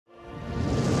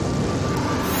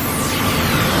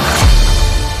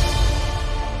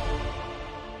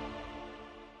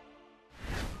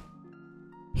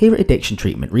Here at Addiction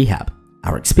Treatment Rehab,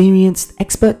 our experienced,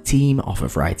 expert team offer a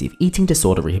variety of eating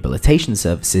disorder rehabilitation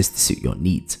services to suit your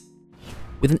needs.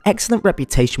 With an excellent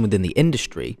reputation within the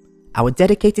industry, our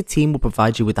dedicated team will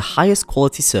provide you with the highest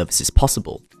quality services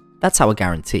possible. That's our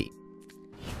guarantee.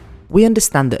 We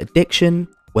understand that addiction,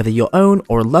 whether your own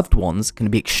or a loved one's, can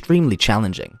be extremely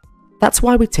challenging. That's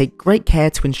why we take great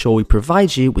care to ensure we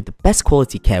provide you with the best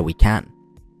quality care we can.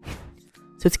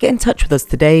 So to get in touch with us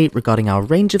today regarding our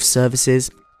range of services,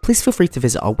 please feel free to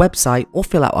visit our website or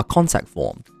fill out our contact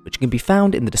form, which can be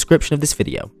found in the description of this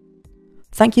video.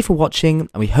 Thank you for watching,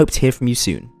 and we hope to hear from you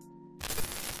soon.